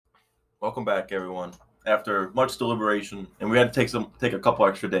Welcome back, everyone. After much deliberation, and we had to take a couple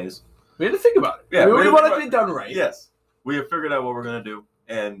extra days. We had to think about it. Yeah, we wanted to be done right. Yes, we have figured out what we're gonna do,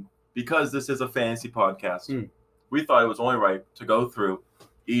 and because this is a fantasy podcast, we thought it was only right to go through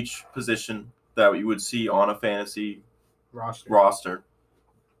each position that you would see on a fantasy roster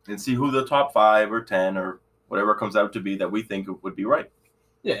and see who the top 5 or 10 or whatever it comes out to be that we think would be right.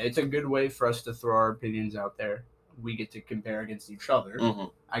 Yeah, it's a good way for us to throw our opinions out there. We get to compare against each other. Mm-hmm.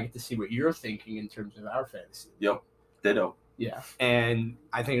 I get to see what you're thinking in terms of our fantasy. Yep. Ditto. Yeah. And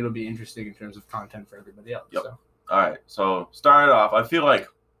I think it'll be interesting in terms of content for everybody else. Yep. So. All right. So starting off, I feel like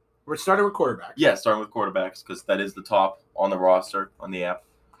we're starting with quarterbacks. Yeah, starting with quarterbacks because that is the top on the roster on the app.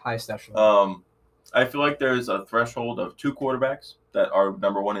 Highest echelon. I feel like there's a threshold of 2 quarterbacks that are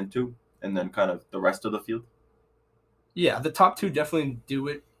number 1 and 2, and then kind of the rest of the field. Yeah, the top 2 definitely do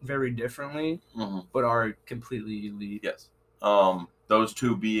it very differently, mm-hmm. but are completely elite. Yes. Those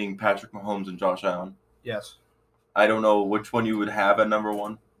 2 being Patrick Mahomes and Josh Allen. Yes. I don't know which one you would have at number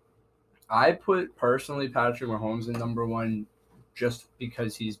 1. I put personally Patrick Mahomes in number 1 just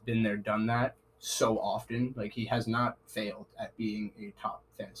because he's been there, done that so often. Like, he has not failed at being a top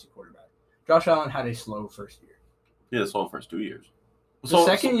fantasy quarterback. Josh Allen had a slow first year. He had a slow first 2 years. The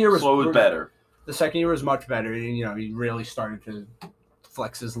second year was better. The second year was much better. And, he really started to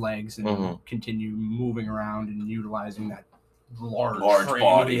flex his legs and continue moving around and utilizing that large frame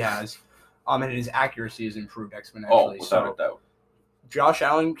body he has. And his accuracy has improved exponentially. Oh, without a doubt. Josh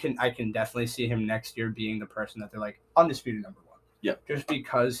Allen, I can definitely see him next year being the person that they're like undisputed number 1. Yeah. Just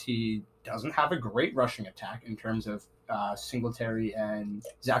because he doesn't have a great rushing attack in terms of Singletary and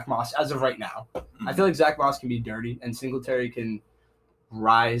Zach Moss as of right now. Mm-hmm. I feel like Zach Moss can be dirty and Singletary can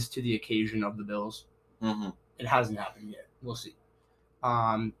rise to the occasion of the Bills. Mm-hmm. It hasn't happened yet. We'll see.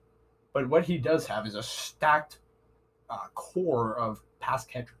 But what he does have is a stacked core of pass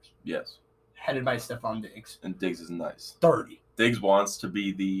catchers. Yes. Headed by Stephon Diggs. And Diggs is nice. 30. Diggs wants to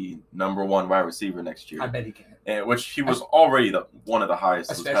be the number 1 wide receiver next year. I bet he can. And which he was already one of the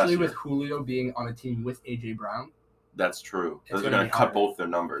highest. Especially with Julio being on a team with A.J. Brown. That's true. Those are going to cut both their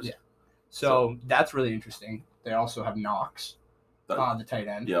numbers. Yeah. So that's really interesting. They also have Knox, the tight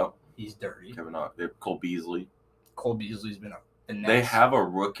end. Yep. He's dirty. Kevin Knox. They have Cole Beasley. Cole Beasley's been up. They have a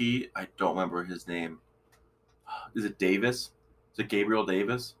rookie. I don't remember his name. Is it Davis? Is it Gabriel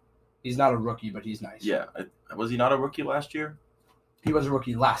Davis? He's not a rookie, but he's nice. Yeah. Was he not a rookie last year? He was a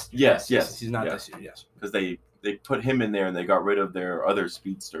rookie last year. Yes. He's not this year, yes. Because they put him in there and they got rid of their other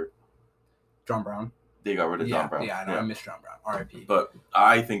speedster. John Brown. They got rid of John Brown. Yeah, I know. I miss John Brown. R.I.P. But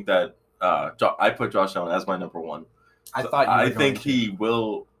I think that I put Josh Allen as my number 1. I think he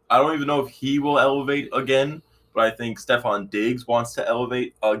will. I don't even know if he will elevate again, but I think Stephon Diggs wants to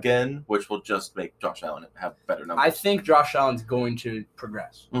elevate again, which will just make Josh Allen have better numbers. I think Josh Allen's going to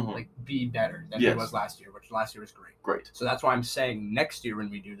progress, be better than he was last year, which last year was great. Great. So that's why I'm saying next year when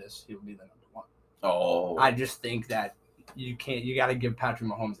we do this, he'll be the number 1. Oh. I just think that you got to give Patrick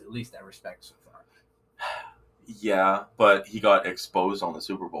Mahomes at least that respect so far. Yeah, but he got exposed on the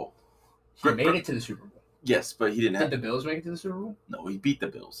Super Bowl. He made it to the Super Bowl. Yes, but he didn't Did the Bills make it to the Super Bowl? No, he beat the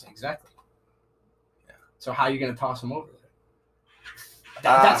Bills. Exactly. Yeah. So how are you going to toss him over there?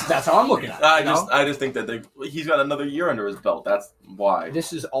 That's how I'm looking at it. I just think that he's got another year under his belt. That's why.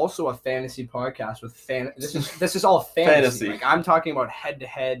 This is also a fantasy podcast with This is all fantasy. Like, I'm talking about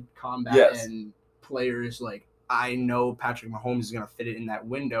head-to-head combat and players. Like, I know Patrick Mahomes is going to fit it in that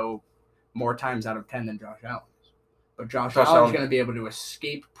window more times out of 10 than Josh Allen is. But Josh Allen's going to be able to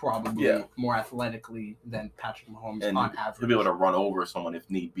escape probably more athletically than Patrick Mahomes on average. He'll be able to run over someone if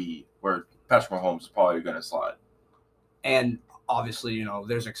need be, where Patrick Mahomes is probably going to slide. And obviously,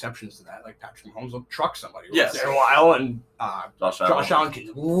 there's exceptions to that. Like, Patrick Mahomes will truck somebody there a while, and Josh Allen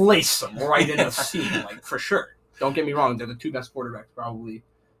can lace them right into the seat, like, for sure. Don't get me wrong. They're the 2 best quarterbacks, probably.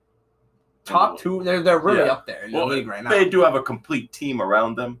 Top 2, they're really up there in the league right now. They do have a complete team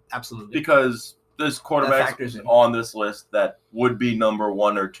around them. Absolutely. Because there's quarterbacks on this list that would be number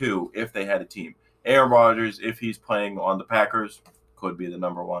 1 or 2 if they had a team. Aaron Rodgers, if he's playing on the Packers, could be the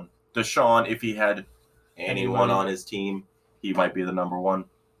number 1. Deshaun, if he had anyone on his team, he might be the number 1.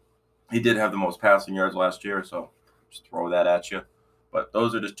 He did have the most passing yards last year, so just throw that at you. But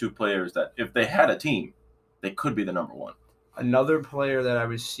those are just 2 players that, if they had a team, they could be the number 1. Another player that I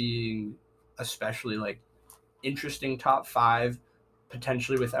was seeing, especially like interesting top 5,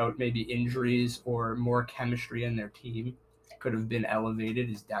 potentially without maybe injuries or more chemistry in their team, could have been elevated,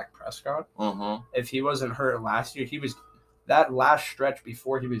 is Dak Prescott. If he wasn't hurt last year, that last stretch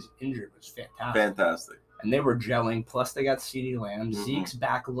before he was injured was fantastic. And they were gelling. Plus, they got CeeDee Lamb. Zeke's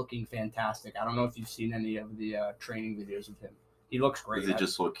back looking fantastic. I don't know if you've seen any of the training videos of him. He looks great. Does he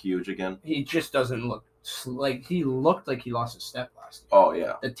just look huge again? He just doesn't look like he looked like he lost a step last year. Oh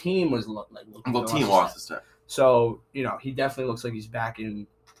yeah. The team was lost a step. So he definitely looks like he's back in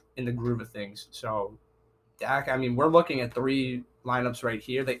the groove of things. So Dak, I mean, we're looking at 3 lineups right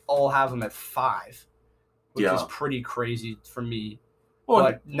here. They all have him at 5, which is pretty crazy for me. Well,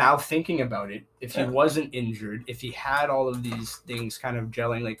 but now thinking about it, if he wasn't injured, if he had all of these things kind of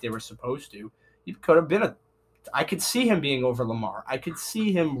gelling like they were supposed to, he could have been I could see him being over Lamar. I could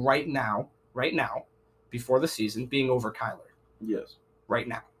see him right now, before the season, being over Kyler. Yes. Right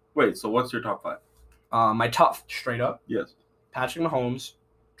now. Wait, so what's your top 5? My top, straight up. Yes. Patrick Mahomes,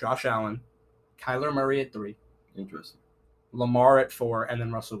 Josh Allen, Kyler Murray at 3. Interesting. Lamar at 4, and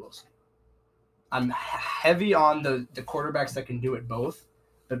then Russell Wilson. I'm heavy on the quarterbacks that can do it both,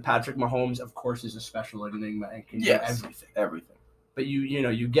 but Patrick Mahomes, of course, is a special enigma and can do everything. Everything. But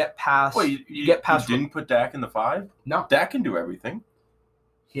you get past. Wait, you get past. You didn't put Dak in the 5? No. Dak can do everything.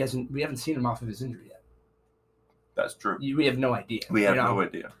 We haven't seen him off of his injury yet. That's true. We have no idea. We have no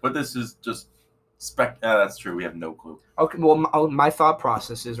idea. But this is just that's true. We have no clue. Okay. Well, my thought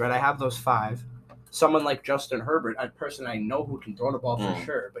process is right. I have those 5. Someone like Justin Herbert, a person I know who can throw the ball for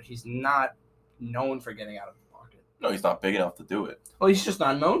sure, but he's not known for getting out of the pocket. No, he's not big enough to do it. Well, he's just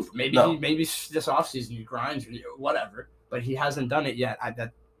not known for. Maybe this offseason he grinds or whatever, but he hasn't done it yet.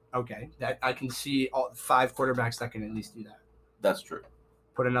 That I can see all 5 quarterbacks that can at least do that. That's true.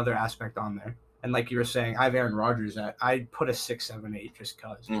 Put another aspect on there. And like you were saying, I have Aaron Rodgers I put a 6, 7, 8 just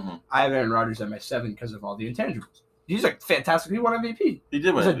because. Mm-hmm. I have Aaron Rodgers at my 7 because of all the intangibles. He's fantastic. He won MVP. He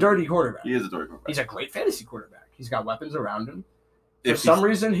did win. He's a dirty quarterback. He is a dirty quarterback. He's a great fantasy quarterback. He's got weapons around him. For some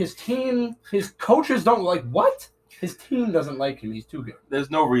reason, his coaches don't like what? His team doesn't like him. He's too good. There's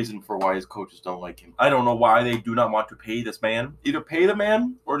no reason for why his coaches don't like him. I don't know why they do not want to pay this man. Either pay the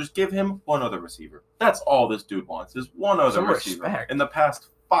man or just give him one other receiver. That's all this dude wants is one other receiver. Respect. In the past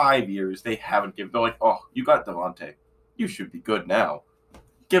 5 years, they haven't given. They're like, oh, you got Devontae. You should be good now.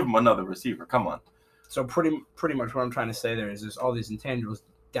 Give him another receiver. Come on. So pretty much what I'm trying to say there is there's all these intangibles.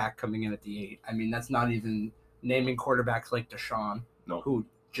 Dak coming in at the 8. I mean, that's not even naming quarterbacks like Deshaun, who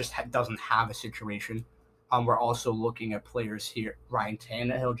just doesn't have a situation. We're also looking at players here. Ryan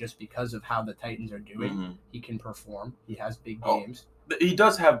Tannehill, just because of how the Titans are doing, he can perform. He has big games. He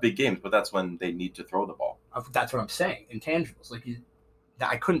does have big games, but that's when they need to throw the ball. That's what I'm saying. Intangibles. Like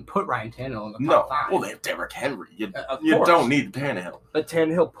I couldn't put Ryan Tannehill in the top 5. Well, they have Derrick Henry. You don't need Tannehill. But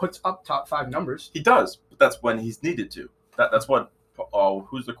Tannehill puts up top 5 numbers. He does, but that's when he's needed to. That's what. Oh,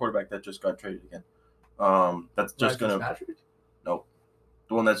 who's the quarterback that just got traded again? That's just going to. No,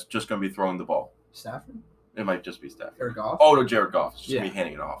 the one that's just going to be throwing the ball. Stafford. It might just be Stafford. Jared Goff? Oh, no, Jared Goff. It's just going to be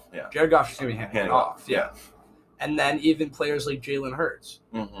handing it off. Yeah. Jared Goff is going to be handing it off. Yeah. And then even players like Jalen Hurts.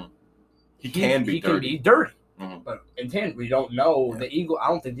 Mm-hmm. He can be dirty. Mm-hmm. But we don't know. The Eagles. I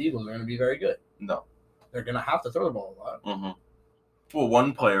don't think the Eagles are going to be very good. No. They're going to have to throw the ball a lot. Mm-hmm. Well,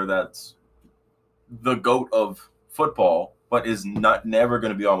 one player that's the GOAT of football, but is never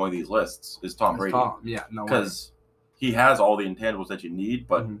going to be on one of these lists is Tom Brady. Yeah, no way. Because he has all the intangibles that you need,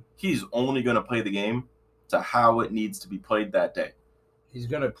 but he's only going to play the game to how it needs to be played that day. He's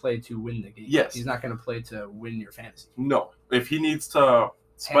going to play to win the game. Yes. He's not going to play to win your fantasy. No. If he needs to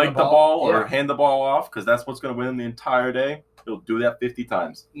spike the ball or hand the ball off, because that's what's going to win the entire day, he'll do that 50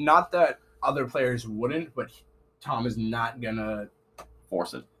 times. Not that other players wouldn't, but Tom is not going to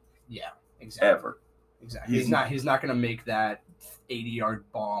force it. Yeah, exactly. Ever. Exactly. He's not going to make that 80-yard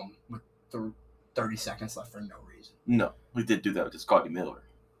bomb with 30 seconds left for no reason. No. We did do that with Scotty Miller.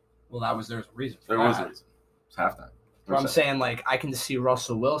 Well, there's a reason for that. There was a reason. It's halftime. But I'm saying, like, I can see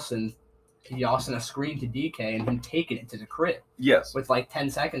Russell Wilson tossing a screen to DK and him taking it to the crib. Yes. With, 10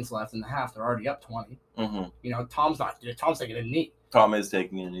 seconds left in the half. They're already up 20. Mm-hmm. Tom's taking a knee. Tom is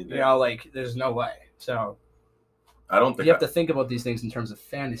taking a knee there. There's no way. So I don't think you have to think about these things in terms of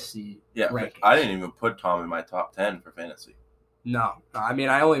fantasy rankings. I didn't even put Tom in my top 10 for fantasy. No. I mean,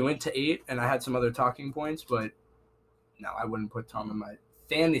 I only went to 8, and I had some other talking points, but no, I wouldn't put Tom in my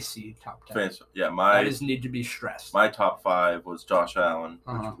fantasy top 10. That just need to be stressed. My top 5 was Josh Allen,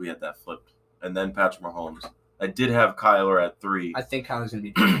 which we had that flipped, and then Patrick Mahomes. I did have Kyler at 3. I think Kyler's going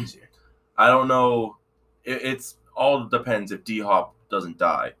to be easier. I don't know. It's all depends if D-Hop doesn't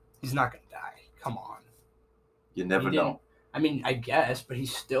die. He's not going to die. Come on. You never know. I mean, I guess, but he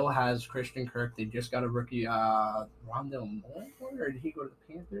still has Christian Kirk. They just got a rookie, Rondell Moore, or did he go to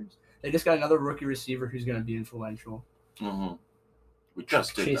the Panthers? They just got another rookie receiver who's going to be influential. Mm-hmm. We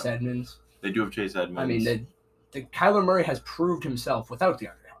just did Chase Edmonds. They do have Chase Edmonds. I mean, the Kyler Murray has proved himself without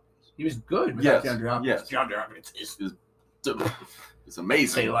DeAndre Hopkins. He was good without DeAndre Hopkins. Yes. DeAndre Hopkins is it's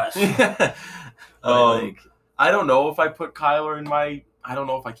amazing. Say less. I don't know if I put Kyler in my. I don't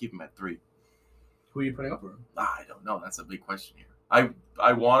know if I keep him at 3. Who are you putting over him? I don't know. That's a big question here.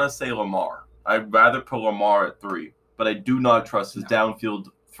 I want to say Lamar. I'd rather put Lamar at 3, but I do not trust his downfield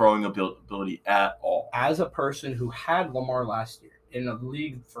throwing ability at all. As a person who had Lamar last year in a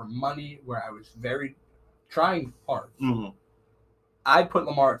league for money where I was very trying hard, I put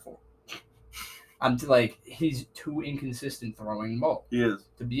Lamar at 4. I'm he's too inconsistent throwing the ball. He is.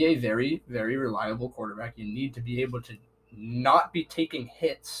 To be a very, very reliable quarterback, you need to be able to not be taking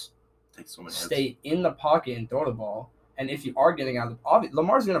hits, stay in the pocket and throw the ball. And if you are getting out of the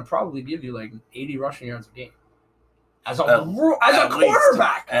Lamar's going to probably give you 80 rushing yards a game. As a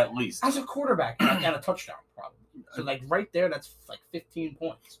quarterback. At least. As a quarterback and a touchdown, probably. So, right there, that's 15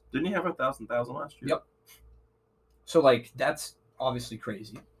 points. Didn't he have 1,000 last year? Yep. So, that's obviously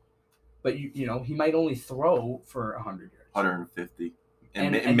crazy. But, he might only throw for 100 yards. 150.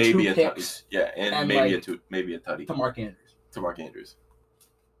 And maybe 2 a picks. tutty. Yeah, and maybe a tutty. To Mark Andrews.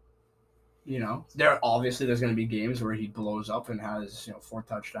 There's going to be games where he blows up and has 4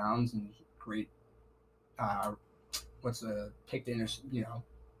 touchdowns and great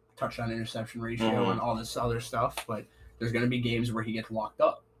touchdown interception ratio and all this other stuff, but there's going to be games where he gets locked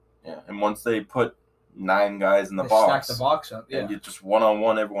up. Yeah, and once they put 9 guys in the box, stack the box up, and you just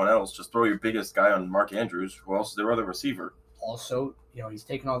one-on-one everyone else, just throw your biggest guy on Mark Andrews. Who else is their other receiver? Also, he's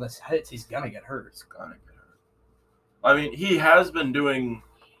taking all this hits. He's going to get hurt. I mean, he has been doing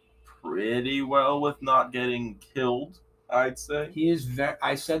pretty well with not getting killed, I'd say. He is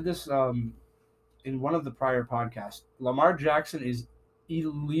I said this in one of the prior podcasts. Lamar Jackson is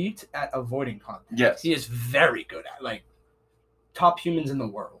elite at avoiding contact. Yes. He is very good at top humans in the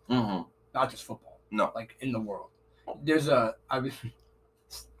world. Not just football. No. In the world. There's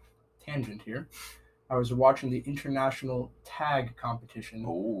tangent here. I was watching the international tag competition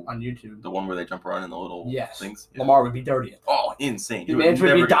on YouTube. The one where they jump around in the little things? Yeah. Lamar would be dirty. Oh, insane. The man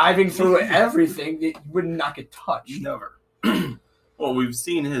would be diving through everything. It would not get touched. Never. Well, we've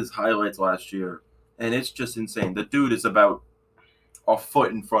seen his highlights last year, and it's just insane. The dude is about a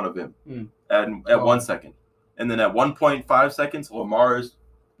foot in front of him at 1 second. And then at 1.5 seconds, Lamar is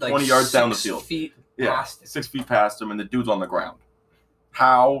 20 yards down the field. 6 feet past him. 6 feet past him, and the dude's on the ground.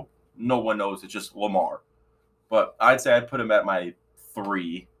 How? No one knows. It's just Lamar. But I'd say I'd put him at my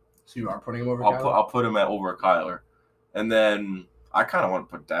 3. So you are putting him over Kyler? I'll put him over Kyler. And then I kind of want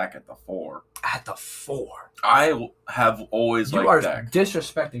to put Dak at the 4. At the 4? I have always liked Dak. You are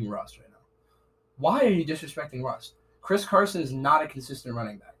disrespecting Russ right now. Why are you disrespecting Russ? Chris Carson is not a consistent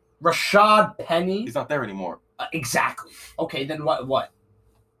running back. Rashad Penny? He's not there anymore. Exactly. Okay, then what?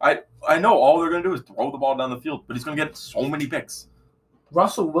 I know all they're going to do is throw the ball down the field, but he's going to get so many picks.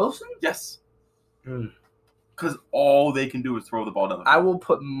 Russell Wilson? Yes. Because all they can do is throw the ball down the field. I will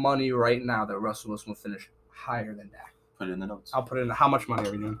put money right now that Russell Wilson will finish higher than Dak. Put it in the notes. I'll put it in. How much money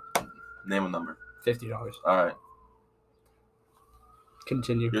are we doing? Name a number. $50. All right.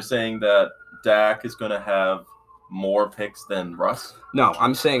 Continue. You're saying that Dak is going to have more picks than Russ? No,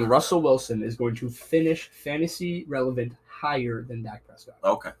 I'm saying Russell Wilson is going to finish fantasy relevant higher than Dak Prescott.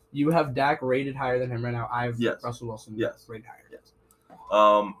 Okay. You have Dak rated higher than him right now. I have Russell Wilson rated higher. Yes.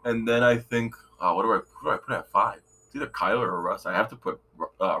 And then I think, who do I put at 5? It's either Kyler or Russ. I have to put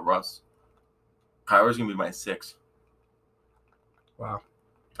Russ. Kyler's going to be my 6. Wow.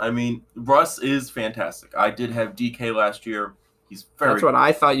 I mean, Russ is fantastic. I did have DK last year. He's very That's what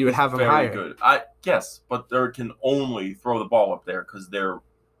I thought you would have him higher. Very good. Yes, but they can only throw the ball up there because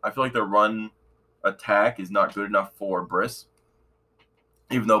I feel like their run attack is not good enough for Briss.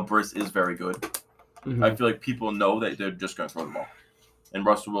 Even though Briss is very good. I feel like people know that they're just going to throw the ball. And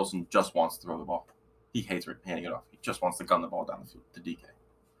Russell Wilson just wants to throw the ball. He hates handing it off. He just wants to gun the ball down the field to DK.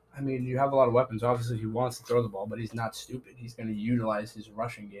 I mean, you have a lot of weapons. Obviously, he wants to throw the ball, but he's not stupid. He's going to utilize his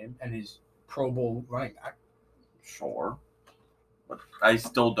rushing game and his Pro Bowl running back. Sure. But I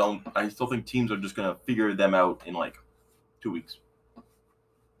still think teams are just going to figure them out in 2 weeks.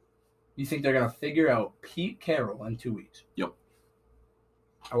 You think they're going to figure out Pete Carroll in 2 weeks? Yep.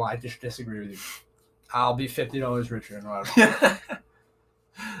 Oh, well, I just disagree with you. I'll be $50 richer in Rob.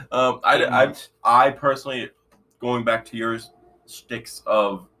 I personally, going back to yours, sticks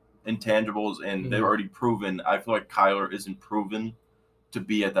of intangibles, and they've already proven. I feel like Kyler isn't proven to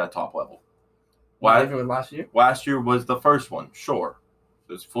be at that top level. Why? Even with last year? Last year was the first one. Sure,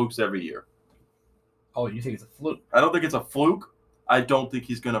 there's flukes every year. Oh, you think it's a fluke? I don't think it's a fluke. I don't think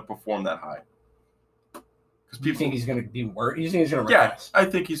he's going to perform that high. You think he's going to be worse? You think he's going to regress? Yeah, I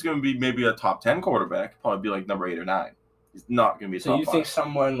think he's going to be maybe a top 10 quarterback. Probably be number 8 or 9. He's not going to be a top 5. So you think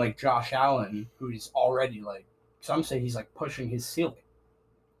someone like Josh Allen, who's already some say he's pushing his ceiling.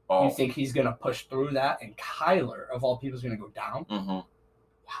 Oh. You think he's going to push through that, and Kyler, of all people, is going to go down? Mm-hmm. Wow.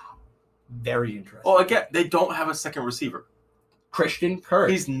 Very interesting. Well, again, they don't have a second receiver. Christian Kirk.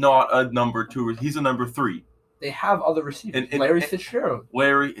 He's not a number 2. He's a number 3. They have other receivers. Larry Fitzgerald.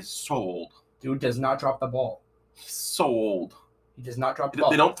 Larry is so old. Dude does not drop the ball. He's so old. He does not drop the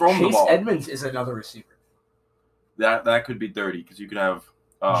ball. They don't throw him the ball. Chase Edmonds is another receiver. That could be dirty because you could have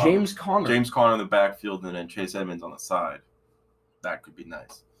James Conner in the backfield and then Chase Edmonds on the side. That could be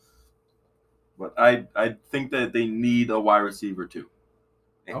nice. But I think that they need a wide receiver too.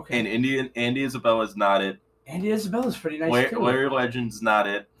 Okay. And Andy Isabella's not it. Andy Isabella's pretty nice too. Larry Legend's not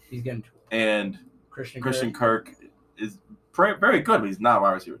it. He's getting to it. And Christian Kirk is very good, but he's not a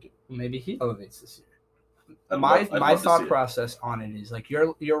wide receiver too. Maybe he elevates this year. My thought process on it is like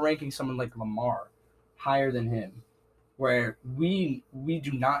you're ranking someone like Lamar higher than him, where we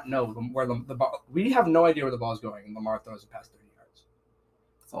do not know where the ball. We have no idea where the ball is going, and Lamar throws it past 30 yards.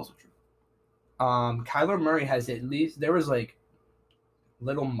 That's also true. Kyler Murray has at least there was like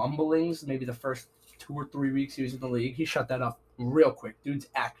little mumblings maybe the first 2 or 3 weeks he was in the league. He shut that up real quick. Dude's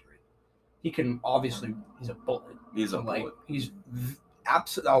accurate. He can obviously he's a bullet. He's a bullet. He's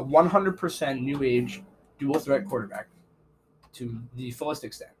absolutely 100% new age dual threat quarterback to the fullest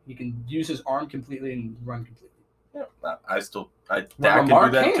extent. He can use his arm completely and run completely. Yeah, Dak can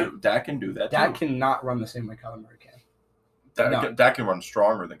do that too. Dak can do that too. Dak cannot run the same way Kyler Murray can. Dak can run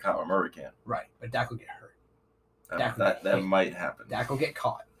stronger than Kyler Murray can. Right, but Dak will get hurt. That might happen. Dak will get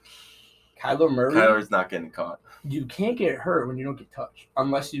caught. Kyler's not getting caught. You can't get hurt when you don't get touched,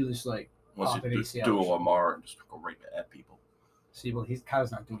 unless you just unless you do a Lamar and just go right at people. See, well,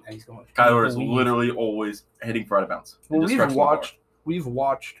 Kyler's not doing that. He's going. Kyler is literally always heading for out of bounds. Well, we've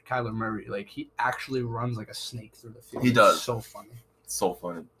watched Kyler Murray. Like he actually runs like a snake through the field. He does. It's so funny. It's so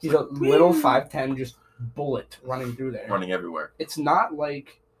funny. He's a little 5'10", just bullet running through there. Running everywhere. It's not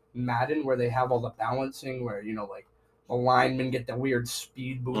like Madden where they have all the balancing where like the linemen get the weird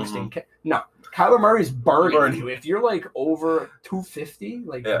speed boosting. Mm-hmm. No, Kyler Murray's burning you. If you're like over 250,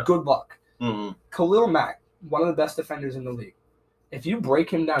 good luck. Mm-hmm. Khalil Mack, one of the best defenders in the league. If you break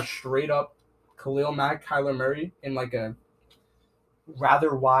him down straight up, Khalil Mack, Kyler Murray in like a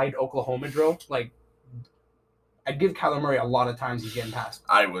rather wide Oklahoma drill, I'd give Kyler Murray a lot of times he's getting past.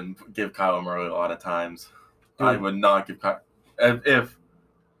 I wouldn't give Kyler Murray a lot of times. Dude. I would not give if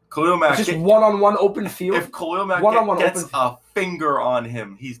Khalil Mack just one-on-one open field. If Khalil Mack gets a finger on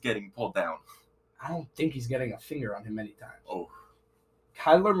him, he's getting pulled down. I don't think he's getting a finger on him many times. Oh,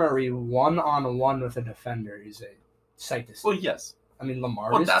 Kyler Murray one-on-one with a defender is a sight to see. Well, yes. I mean,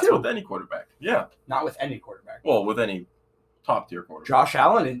 Lamar is that's too. with any quarterback. Yeah. Not with any quarterback. Well, with any top-tier quarterback. Josh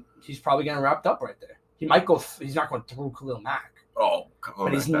Allen, he's probably getting wrapped up right there. He might go. He's not going through Khalil Mack. Oh,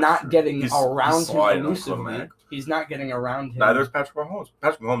 but he's not getting around him elusively. He's not getting around him. Neither is Patrick Mahomes.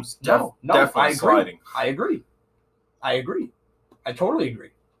 Patrick Mahomes definitely sliding. I agree. I totally agree.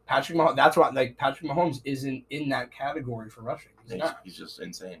 Patrick Mahomes. That's why, Patrick Mahomes isn't in that category for rushing. He's just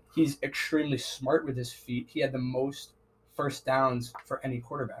insane. He's extremely smart with his feet. He had the most first downs for any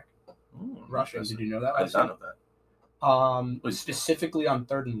quarterback rushing. Did you know that? I did not know that. Specifically on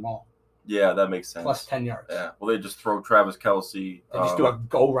 3rd and long. Yeah, that makes sense. Plus 10 yards. Yeah. Well, they just throw Travis Kelce. They just do a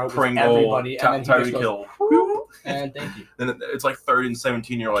go route Pringle, with everybody. And then he Tyreek Hill. And thank you. Then it's like 3rd and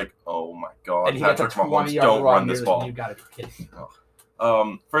 17. You're like, oh my god, and he Patrick gets a 20-yard don't run this ball. You gotta be kidding.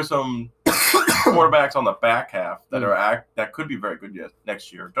 For some quarterbacks on the back half that could be very good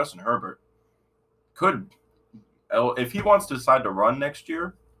next year, Justin Herbert could, if he wants to decide to run next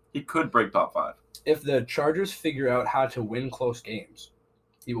year, he could break top 5. If the Chargers figure out how to win close games,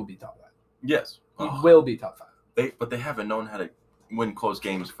 he will be top 5. Yes. He will be top 5. But they haven't known how to win close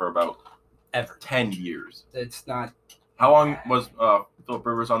games for about 10 years. It's not. How long was Philip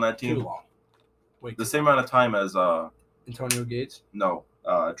Rivers on that team? Too long. The same amount of time as Antonio Gates? No.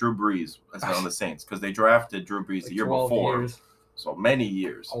 Drew Brees has been on the Saints because they drafted Drew Brees the year before. Years. So many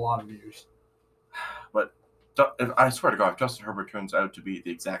years. A lot of years. But I swear to God, if Justin Herbert turns out to be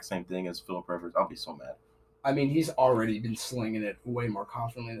the exact same thing as Philip Rivers, I'll be so mad. I mean, he's already been slinging it way more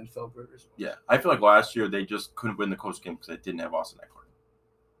confidently than Philip Rivers. Yeah. I feel like last year they just couldn't win the close game because they didn't have Austin Eckler.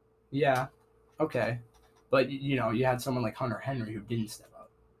 Yeah. Okay. But, you had someone like Hunter Henry who didn't step up.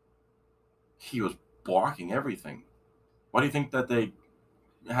 He was blocking everything. Why do you think that they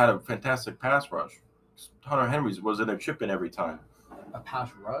had a fantastic pass rush? Hunter Henry was in a chip in every time. A pass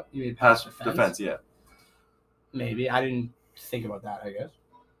rush? You mean pass defense? Yeah. Maybe. I didn't think about that, I guess.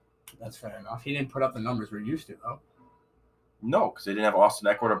 That's fair enough. He didn't put up the numbers we're used to, though. No, because they didn't have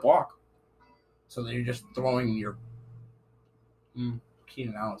Austin Eckler to block. So then you're just throwing your...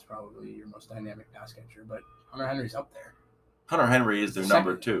 Keenan Allen's probably your most dynamic pass catcher, but Hunter Henry's up there. Hunter Henry is their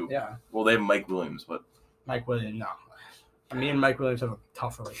number 2. Yeah. Well, they have Mike Williams, but Mike Williams, no. Me and Mike Williams have a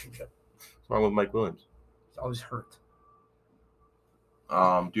tough relationship. what's wrong with Mike Williams? He's always hurt.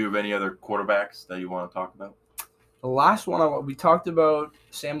 Do you have any other quarterbacks that you want to talk about? The last one we talked about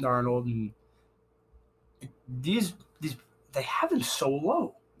Sam Darnold, and these they have him so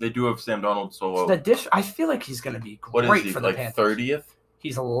low. They do have Sam Darnold so low. I feel like he's going to be great What is he, for the like Panthers. 30th?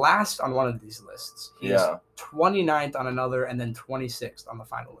 He's last on one of these lists. He's 29th on another, and then 26th on the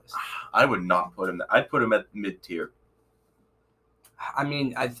final list. I would not put him there. I'd put him at mid-tier. I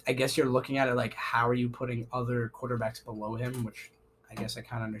mean, I guess you're looking at it like, how are you putting other quarterbacks below him, which I guess I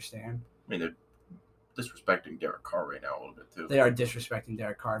kind of understand. I mean, they're disrespecting Derek Carr right now a little bit, too. They are disrespecting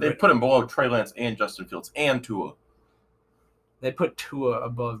Derek Carr. They put him below Trey Lance and Justin Fields and Tua. They put Tua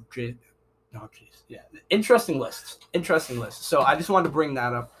above Interesting lists. So I just wanted to bring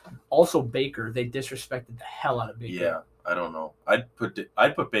that up. Also, Baker, they disrespected the hell out of Baker. Yeah, I don't know. I'd put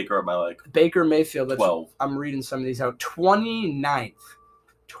Baker at my Baker Mayfield. 12. I'm reading some of these out. 29th,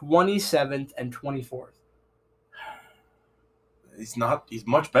 27th, and 24th. He's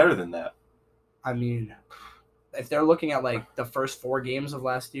much better than that. I mean, if they're looking at like the first 4 games of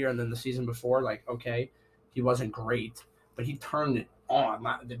last year and then the season before, like, okay, he wasn't great, but he turned it on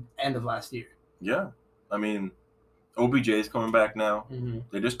at the end of last year. Yeah. I mean, OBJ is coming back now. Mm-hmm.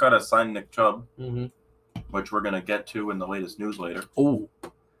 They just got to sign Nick Chubb, Mm-hmm. which we're going to get to in the latest news later. Oh.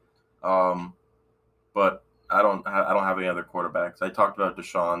 But I don't have any other quarterbacks. I talked about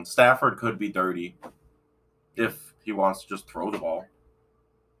Deshaun. Stafford could be dirty if he wants to just throw the ball.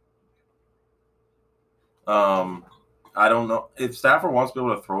 I don't know if Stafford wants to be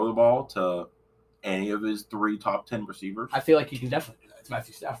able to throw the ball to any of his 3 top 10 receivers. I feel like he can definitely do that. It's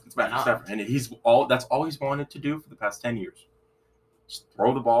Matthew Stafford. And that's all he's wanted to do for the past 10 years. Just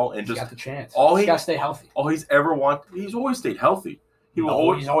throw the ball and he's got the chance. He's got to stay healthy. All he's ever wanted. He's always stayed healthy. He's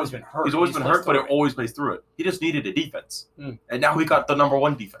always been hurt. He's always been hurt, but it always plays through it. He just needed a defense, and now he got the number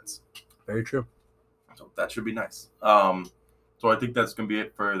 1 defense. Very true. So that should be nice. So I think that's going to be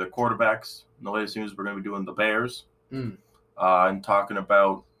it for the quarterbacks. In the latest news, we're going to be doing the Bears and talking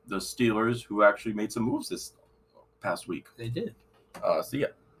about the Steelers, who actually made some moves this past week. They did. So yeah.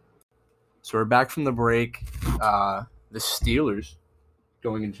 So we're back from the break. The Steelers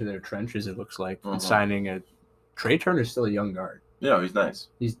going into their trenches, it looks like, and signing a Trey Turner's still a young guard. Yeah, he's nice.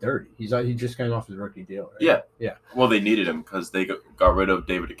 He's dirty. He just came off his rookie deal, right? Yeah. Yeah. Well, they needed him because they got rid of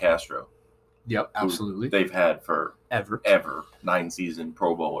David DeCastro. Yep, absolutely. They've had for ever 9-season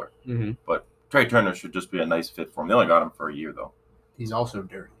Pro Bowler. Mm-hmm. But Trey Turner should just be a nice fit for him. They only got him for a year, though. He's also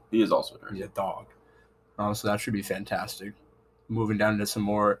dirty. He is also dirty. He's a dog. So that should be fantastic. Moving down to some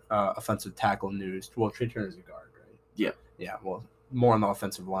more offensive tackle news. Well, Trey Turner's a guard, right? Yeah. Yeah, well, more on the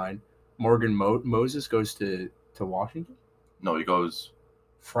offensive line. Morgan Moses goes to Washington? No, he goes...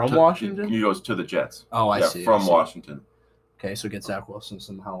 From Washington? He goes to the Jets. Oh, I see. From Washington. Okay, so get Zach Wilson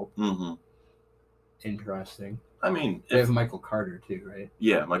some help. Mm-hmm. Interesting. I mean... They have Michael Carter, too, right?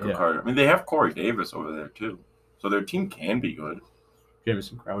 Yeah, Michael Carter. I mean, they have Corey Davis over there, too. So their team can be good.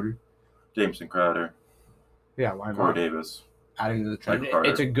 Jameson Crowder. Yeah, why not? Corey Davis. Adding to the trend.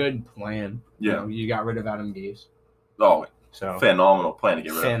 It's a good plan. Yeah. You got rid of Adam Gase. Oh, so phenomenal plan to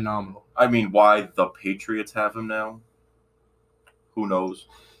get rid of. Phenomenal. I mean, why the Patriots have him now? Who knows?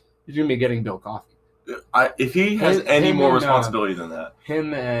 He's going to be getting Bill Coffey. If he has any more responsibility than that.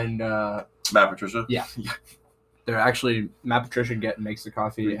 Him and... Matt Patricia? Yeah. They're actually... Matt Patricia makes the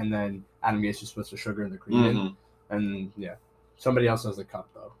coffee, and then Adam Gase just puts the sugar and the cream in. And, yeah. Somebody else has the cup,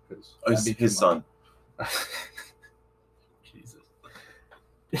 though. His son. Jesus.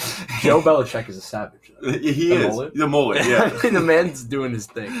 Joe Belichick is a savage. He is. The mullet, yeah. The man's doing his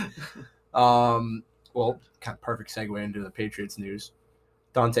thing. Well, kind of perfect segue into the Patriots news.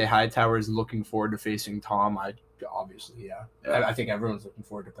 Dante Hightower is looking forward to facing Tom. Obviously, yeah. I think everyone's looking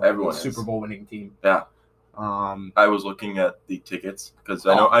forward to playing a Super Bowl winning team. Yeah. I was looking at the tickets because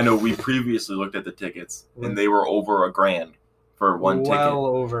I know we previously looked at the tickets and they were over $1,000 for one ticket. Well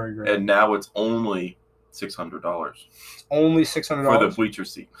over $1,000. And now it's only $600. Only $600 for the bleacher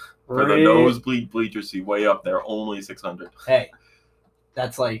seat. For the nosebleed bleacher seat, way up there, only $600. Hey,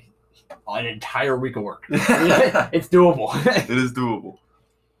 that's like an entire week of work. It's doable. It is doable.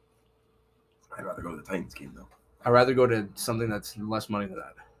 I'd rather go to the Titans game though. I'd rather go to something that's less money than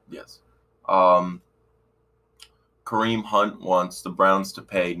that. Yes. Kareem Hunt wants the Browns to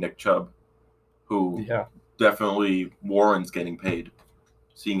pay Nick Chubb, who definitely warrants getting paid.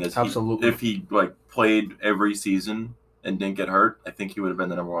 Seeing as if he played every season and didn't get hurt, I think he would have been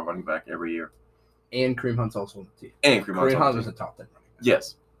the number 1 running back every year. And Kareem Hunt's also on the team. And Kareem Hunt was a top 10 running back.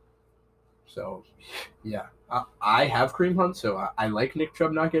 Yes. So, yeah. I have Kareem Hunt, so I like Nick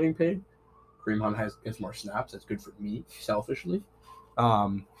Chubb not getting paid. Kareem Hunt gets more snaps. That's good for me, selfishly.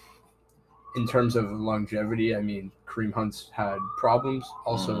 In terms of longevity, I mean, Kareem Hunt's had problems.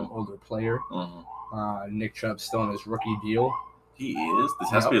 Also, an older player. Nick Chubb's still on his rookie deal. He is? This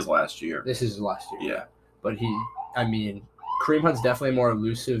has to be his last year. This is his last year. Yeah. But Kareem Hunt's definitely more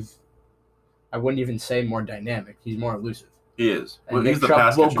elusive. I wouldn't even say more dynamic. He's more elusive. He is. And Nick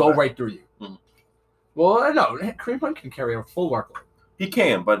Chubb will go right through you. Mm-hmm. Well, no, Kareem Hunt can carry a full workload. He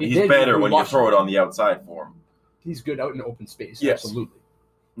can, but he's better when you throw it on the outside for him. He's good out in open space. Yes. Absolutely.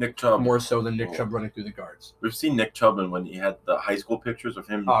 Nick Chubb. More so than Nick Chubb running through the guards. We've seen Nick Chubb when he had the high school pictures of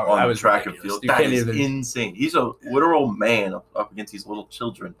him on the track and field. That is insane. He's a literal man up against these little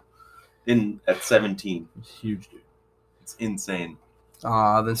children at 17. He's huge, dude. It's insane.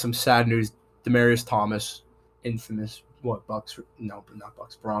 Then some sad news. Demaryius Thomas, infamous, Bucks? No, not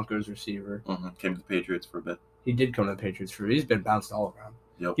Bucks. Broncos receiver. Came to the Patriots for a bit. He did come to the Patriots for a bit. He's been bounced all around.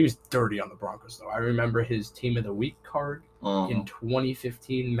 Yep. He was dirty on the Broncos, though. I remember his Team of the Week card in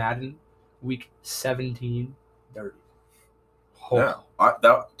 2015 Madden, Week 17. Dirty. Yeah.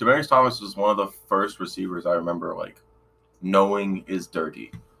 Demaryius Thomas was one of the first receivers I remember, knowing is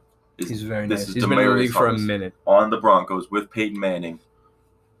dirty. He's very nice. He's been in the league for a minute. On the Broncos with Peyton Manning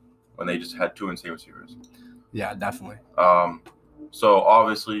when they just had two insane receivers. Yeah, definitely. So,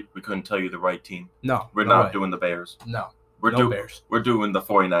 obviously, we couldn't tell you the right team. No. We're not doing the Bears. No. Bears. We're doing the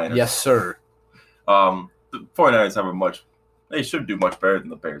 49ers. Yes, sir. The 49ers they should do much better than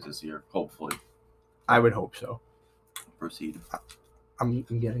the Bears this year, hopefully. I would hope so. Proceed. I'm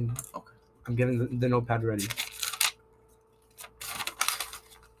getting the notepad ready.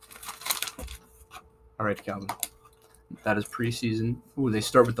 All right, Calvin. That is preseason. Ooh, they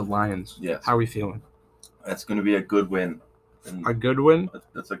start with the Lions. Yes. How are we feeling? That's going to be a good win. A good win?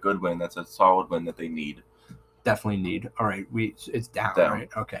 That's a good win. That's a solid win that they need. Definitely need. All right, it's down. Right?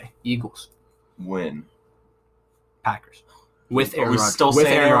 Okay. Eagles. Win. Packers. With Aaron Rodgers. Still saying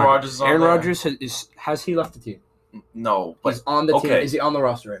Aaron Rodgers is on Aaron there? Rodgers has he left the team? No. But, he's on the team. Is he on the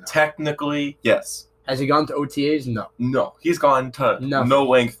roster right now? Technically, yes. Has he gone to OTAs? No. No. He's gone to no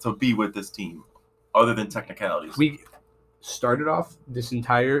length to be with this team, other than technicalities. We started off this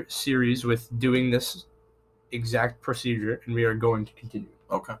entire series with doing this exact procedure, and we are going to continue.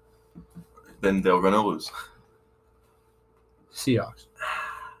 Okay. Then they're going to lose. Seahawks.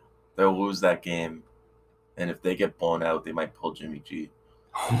 They'll lose that game, and if they get blown out, they might pull Jimmy G.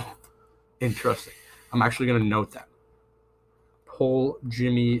 Interesting. I'm actually going to note that. Pull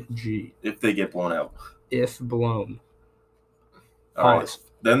Jimmy G. If they get blown out. If blown. All right.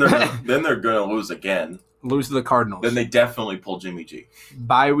 Then they're going to lose again. Lose to the Cardinals. Then they definitely pull Jimmy G.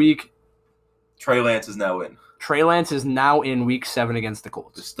 Bye week. Trey Lance is now in. Trey Lance is now in week 7 against the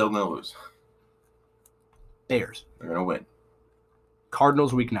Colts. They're still going to lose. Bears. They're going to win.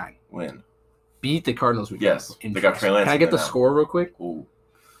 Cardinals week 9. Win. Beat the Cardinals week 9. Yes. They got Trey Lance. Can I get the score real quick? Ooh.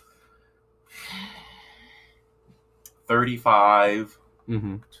 35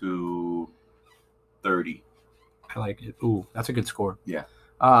 to 30. I like it. Ooh, that's a good score. Yeah.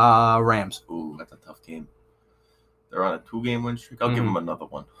 Rams. Ooh, that's a tough game. They're on a 2-game win streak. I'll give them another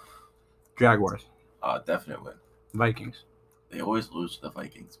one. Jaguars. Definite win. Vikings. They always lose to the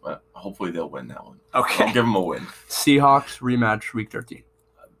Vikings, but hopefully they'll win that one. Okay. I'll give them a win. Seahawks rematch week 13.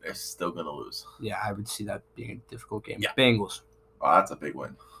 They're still going to lose. Yeah, I would see that being a difficult game. Yeah. Bengals. Oh, that's a big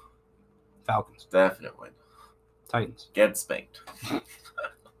win. Falcons. Definite win. Titans. Get spanked.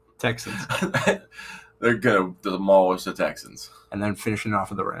 Texans. They're going to demolish the Texans. And then finishing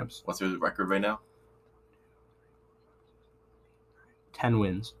off with the Rams. What's their record right now? 10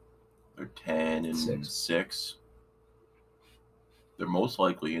 wins. They're 10-6. They're most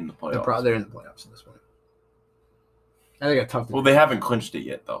likely in the playoffs. They're in the playoffs at this point. I think it's tough. Well, they haven't clinched it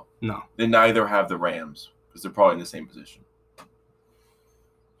yet, though. No. They neither have the Rams because they're probably in the same position. I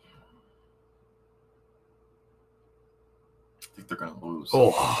think they're going to lose.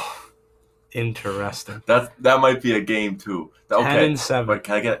 Oh, interesting. That might be a game too. Okay. 10-7. But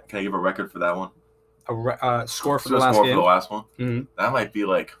can I give a record for that one? A score for the last game. For the last one. Mm-hmm. That might be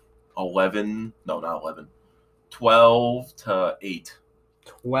like 11. No, not 11. 12-8.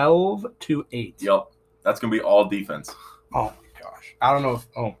 12-8. Yep. That's gonna be all defense. Oh my gosh. I don't know if.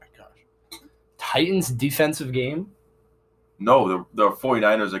 Oh my gosh. Titans defensive game. No, the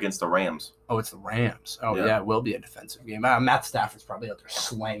 49ers against the Rams. Oh, it's the Rams. Oh yeah, it will be a defensive game. Matt Stafford's probably out there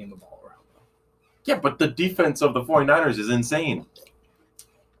slanging the ball around. Yeah, but the defense of the 49ers is insane.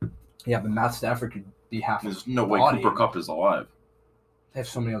 Yeah, but Matt Stafford could be half. There's no way Cooper Kupp is alive. They have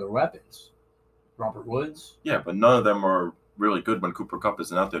so many other weapons. Robert Woods. Yeah, but none of them are really good when Cooper Kupp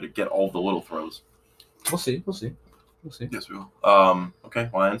isn't out there to get all the little throws. We'll see. Yes, we will. Okay,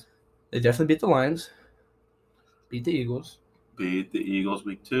 Lions. They definitely beat the Lions. Beat the Eagles. Beat the Eagles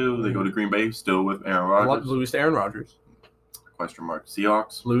week 2. They go to Green Bay, still with Aaron Rodgers. Lose to Aaron Rodgers. Question mark.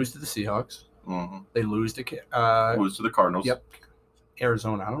 Seahawks. Lose to the Seahawks. Mm-hmm. They lose to the Cardinals. Yep.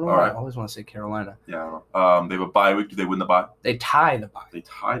 Arizona. I don't know why I always want to say Carolina. Yeah, I don't know. They have a bye week. Do they win the bye? They tie the bye. They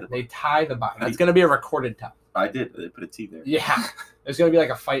tie the bye. That's going to be a recorded tie. I did. They put a T there. Yeah. There's going to be like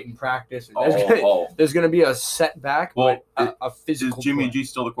a fight in practice. There's going to be a setback, well, a physical Is Jimmy play. G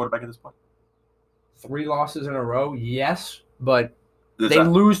still the quarterback at this point? 3 losses in a row, yes, but they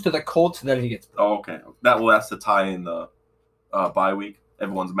lose to the Colts, then he gets put. Oh, okay. That's the tie in the bye week.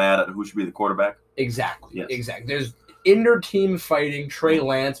 Everyone's mad at who should be the quarterback. Exactly. Yes. Exactly. There's inter-team fighting. Trey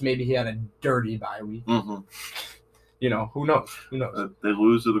Lance, maybe he had a dirty bye week. Mm-hmm. Who knows? They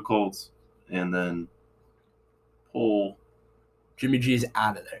lose to the Colts and then pull. Jimmy G's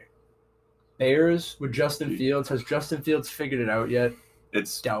out of there. Bears with Justin Fields. Has Justin Fields figured it out yet?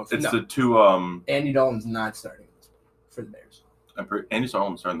 It's doubtful. The two. Andy Dalton's not starting for the Bears. Andy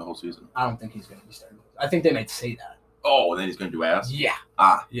Dalton's starting the whole season. I don't think he's going to be starting. I think they might say that. Oh, and then he's going to do ass? Yeah.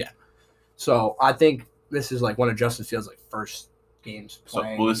 Yeah. So I think this is like one of Justin Fields' first games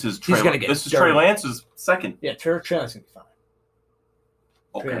playing. So, this is Trey Lance's second. Yeah, Trey Lance is going to be fine.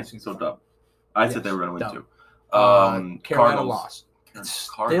 Okay, so dumb. I said they were going to win too. Carolina Cardinals. lost. It's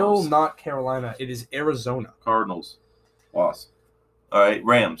still not Carolina. It is Arizona. Cardinals lost. All right,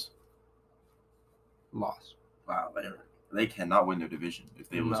 Rams lost. Wow, they cannot win their division if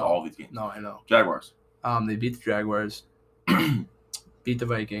they lose all these games. No, I know. Jaguars. They beat the Jaguars. Beat the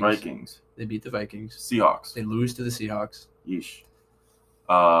Vikings. They beat the Vikings. Seahawks. They lose to the Seahawks. Yeesh.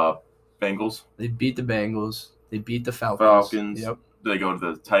 Bengals. They beat the Bengals. They beat the Falcons. Yep. They go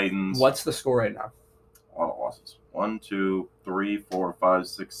to the Titans. What's the score right now? A lot of losses. 1, 2, 3, 4, 5,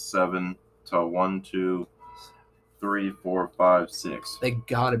 6, 7 to 1, 2, 3, 4, 5, 6. They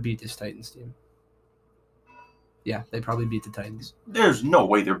gotta beat this Titans team. Yeah, they probably beat the Titans. There's no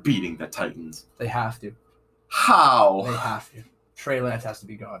way they're beating the Titans. They have to. How? They have to. Trey Lance has to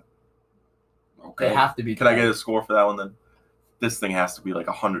be gone. Okay. They have to be. Can I get a score for that one then? This thing has to be like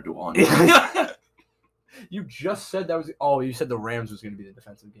 100 to 100. You just said that was. Oh, you said the Rams was going to be the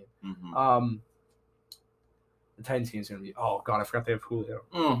defensive game. Mm-hmm. The Titans game is going to be. Oh God, I forgot they have Julio.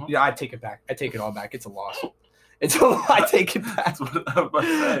 Mm-hmm. Yeah, I take it back. I take it all back. It's a loss. I take it back. That's what I was about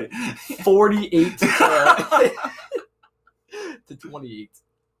to say. 48 to 28.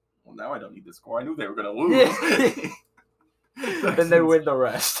 Well, now I don't need the score. I knew they were going to lose. Yeah. Then they win the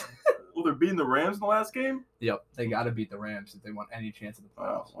rest. Well, they're beating the Rams in the last game? Yep. They got to beat the Rams if they want any chance of the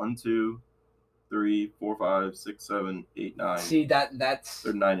playoffs. 1, 2, 3, 4, 5, 6, 7, 8, 9. See, that's...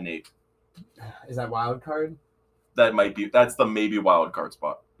 They're 9 and 8. Is that wild card? That's the maybe wild card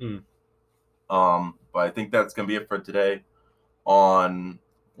spot. Mm. But I think that's going to be it for today. On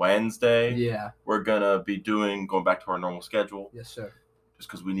Wednesday, we're going to be going back to our normal schedule. Yes, sir. Just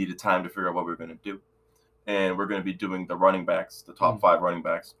because we needed time to figure out what we were going to do. And we're going to be doing the running backs, the top 5 running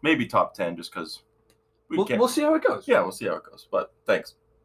backs, maybe top 10, just because we'll see how it goes. Yeah, we'll see how it goes. But thanks.